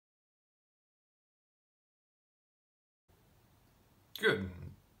Good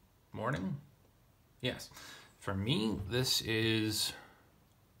morning. Yes, for me, this is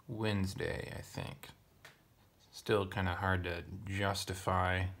Wednesday, I think. Still kind of hard to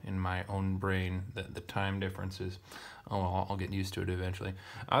justify in my own brain the time differences. Oh, well, I'll get used to it eventually.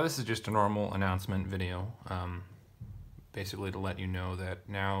 This is just a normal announcement video, basically to let you know that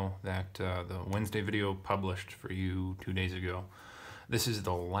now that the Wednesday video published for you 2 days ago, this is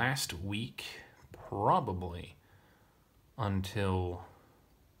the last week, probably, until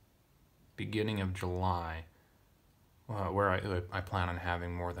beginning of July, where I plan on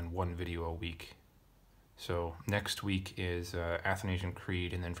having more than one video a week. So next week is Athanasian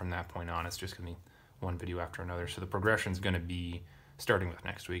Creed, and then from that point on, it's just going to be one video after another. So the progression is going to be, starting with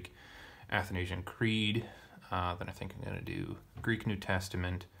next week, Athanasian Creed, then I think I'm going to do Greek New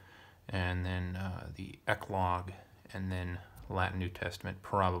Testament, and then the Eclogue, and then Latin New Testament,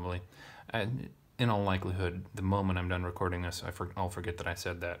 probably. And in all likelihood, the moment I'm done recording this, I'll forget that I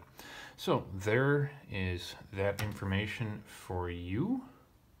said that. So there is that information for you.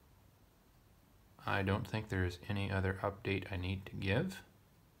 I don't think there's any other update I need to give.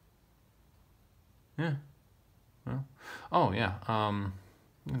 Yeah. Well, oh yeah. I'm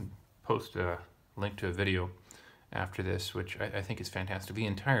gonna post a link to a video after this, which I think is fantastic. The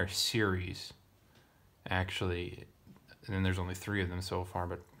entire series, actually, and there's only 3 of them so far,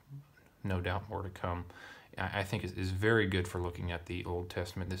 but no doubt more to come, I think is very good for looking at the Old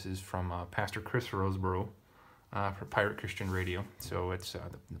Testament. This is from Pastor Chris Roseborough for Pirate Christian Radio. So it's the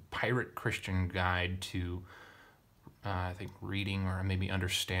Pirate Christian Guide to, I think, reading or maybe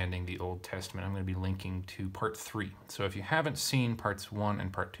understanding the Old Testament. I'm going to be linking to part 3. So if you haven't seen parts 1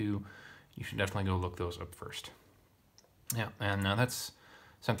 and part 2, you should definitely go look those up first. Yeah, and that's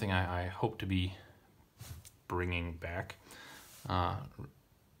something I hope to be bringing back.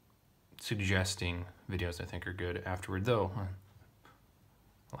 Suggesting videos I think are good afterward, though,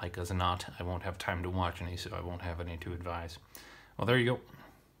 like as not, I won't have time to watch any, so I won't have any to advise. Well, there you go.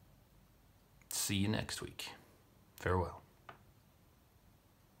 See you next week. Farewell.